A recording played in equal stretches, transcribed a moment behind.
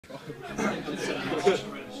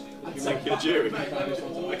Thank you, jury.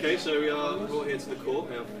 Okay, so we are brought here to the court.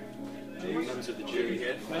 We have the members of the jury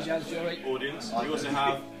here, audience. We also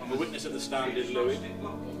have a witness at the stand in Louis,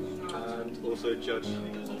 and also a judge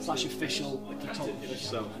 / official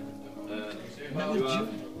himself. You have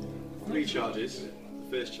 3 charges. The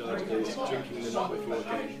first charge is drinking the night before a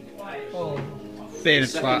game. Being a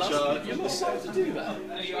Second twat. charge. You're not allowed to do that.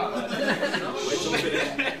 Wait till I'm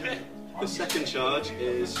finished. The second charge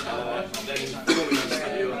is then informing us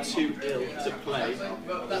that you are too ill to play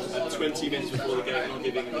 20 minutes before the game, not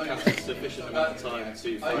giving the captain sufficient amount of time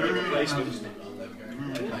to find a replacement.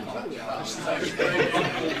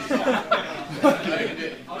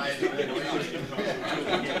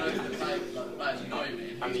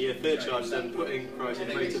 And the third charge is then putting Price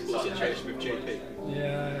in a very difficult situation with JP.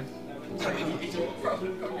 Yeah.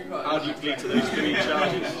 How do you plead to those 3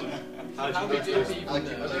 charges? How do you plead to those?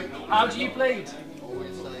 How do you plead?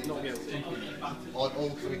 Not guilty. On all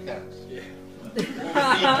 3 counts. Yeah.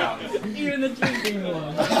 Even the drinking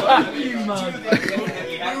one. You man.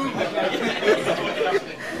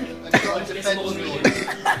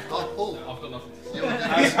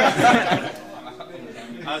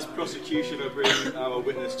 As prosecution, I bring our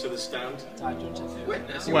witness to the stand.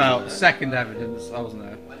 Well, second evidence. I wasn't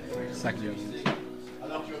there. Second evidence.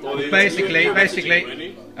 Basically,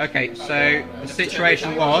 Okay, so the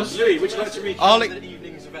situation was. Louis, would you like to recap the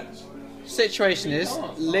evening's events? Situation is,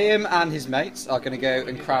 Liam and his mates are going to go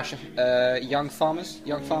and crash Young Farmers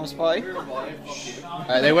party.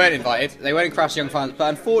 They weren't invited. They weren't crash Young Farmers, but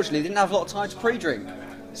unfortunately, they didn't have a lot of time to pre-drink.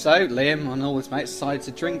 So Liam and all his mates decided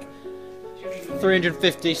to drink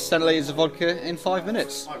 350 centilitres of vodka in 5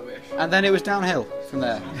 minutes, and then it was downhill from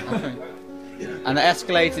there. And it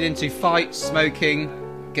escalated into fights, smoking,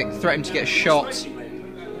 threatening to get shot,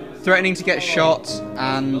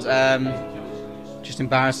 and just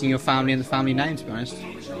embarrassing your family and the family name, to be honest.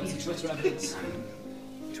 Twitter evidence.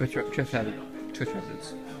 Twitter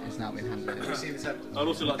evidence is now being handed over. I'd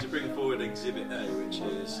also like to bring forward Exhibit A, which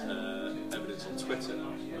is evidence on Twitter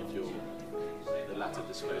of the latter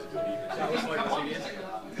disclosure of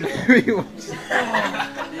your evening.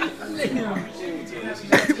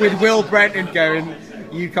 With Will Brenton going,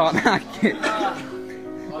 you can't hack it.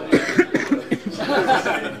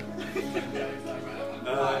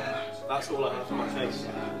 That's all I have for my case.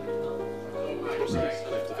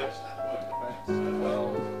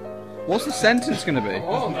 What's the sentence going to be?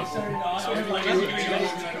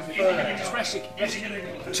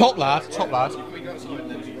 Top lad.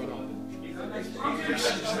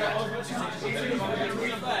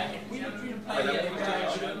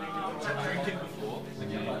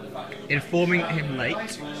 Informing him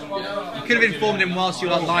late. You could have informed him whilst you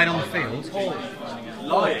were lying on the field.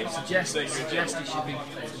 Lying? Suggest he should be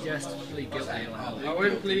plead guilty. I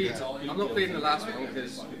won't plead. I'm not pleading the last one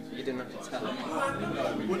because you didn't have to tell him.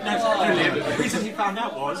 The reason he found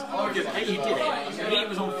out was because A, he did it, B, it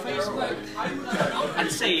was on Facebook,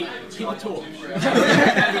 and C, people talk.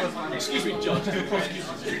 Excuse me, Judge, the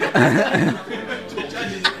prosecution.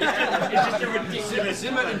 It's just a ridiculous.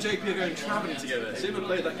 Zimmer and JP are going travelling together. Zimmer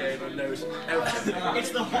played that game and knows everything. It's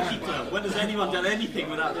the hockey club. When has anyone done anything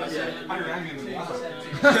without this?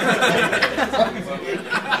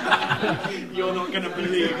 You're not going to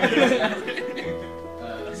believe it.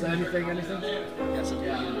 Is there anything? Yes,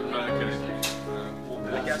 okay.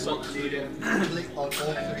 I guess I'll plead it. Click on all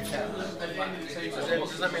 3 counts.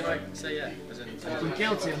 Does that mean I say yeah? I'm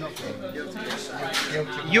guilty or not guilty?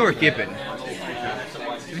 You're a gibbon.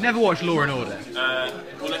 You've never watched Law and Order.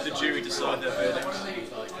 We'll let the jury decide their verdicts.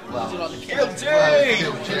 Guilty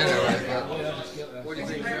anyway, but What do you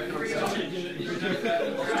think? For a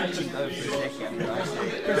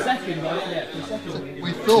second, right? Yeah, for a second.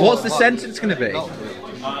 we thought. What's the sentence going to be?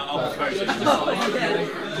 I'll propose it.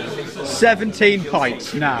 17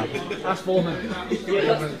 pints now. That's Foreman. Head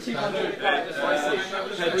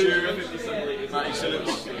jury, Matty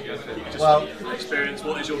Sillins. Well, Experience,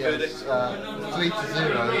 what is your verdict?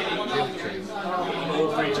 3-0 guilty.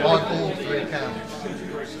 On all 3 counts.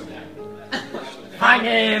 Hang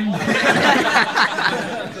him!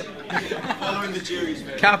 Following the jury's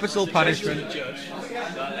verdict, Capital punishment. judge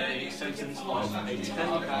that a sentence of a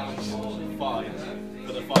 £10 fine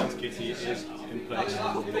for the fines kitty is in place.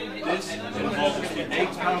 This involves the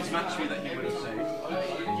 £8 match fee that he would have paid,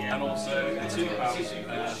 and also the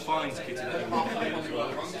 £2 fines kitty that he would have paid as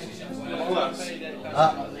well. Plus, You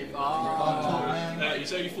can't talk now. he's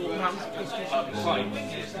It's only £4. Fine.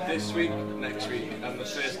 This week, next week, and the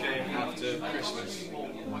first game after Christmas.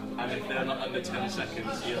 And if they're not under 10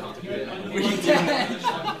 seconds, you'll have to pay that.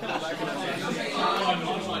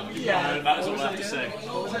 Yeah. That is all I have to say.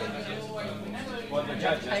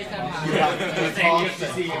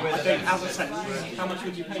 As I said, how much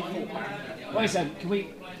would you pay for? Wait a second, can we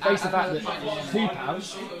face the fact that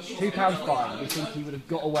 £2 fine, we think he would have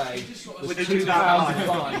got away with £2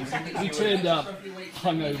 fine. He turned up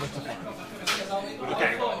hungover to fine.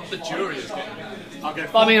 Okay, the jury is getting me. I'll go.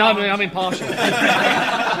 I'm impartial.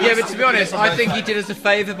 Yeah, but to be honest, I think he did us a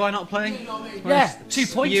favour by not playing. Yeah, 2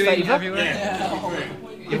 points Spewing favour. everywhere.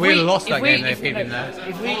 If we'd have lost that game, they'd have been there.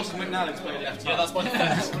 Yeah, that's my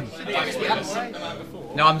first.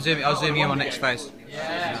 No, I was zooming in on next phase.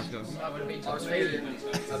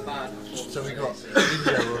 So we got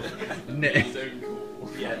India.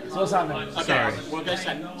 So what's happening? Okay, Sorry. we'll go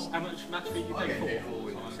sentence. How much match fee do you pay for?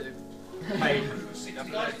 You pay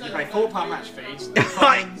 £4 match fees.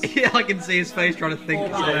 Yeah, I can see his face trying to think.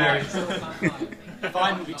 It's hilarious.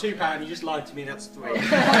 Fine would be £2. You just lied to me. That's 3.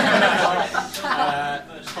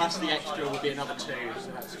 Plus the extra would be another 2.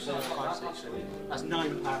 So that's 4, 5, 6, 7. That's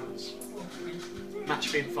 £9. Match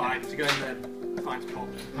fee and fine to go in the fines pot.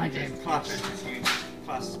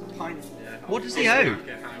 Plus pint. What does he owe? A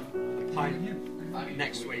pint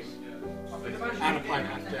next week. And a pint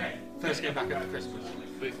after. First game back after Christmas.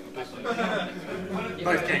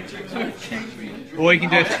 Both games. Or you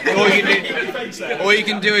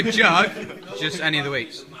can do a jug, just any of the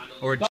weeks, or a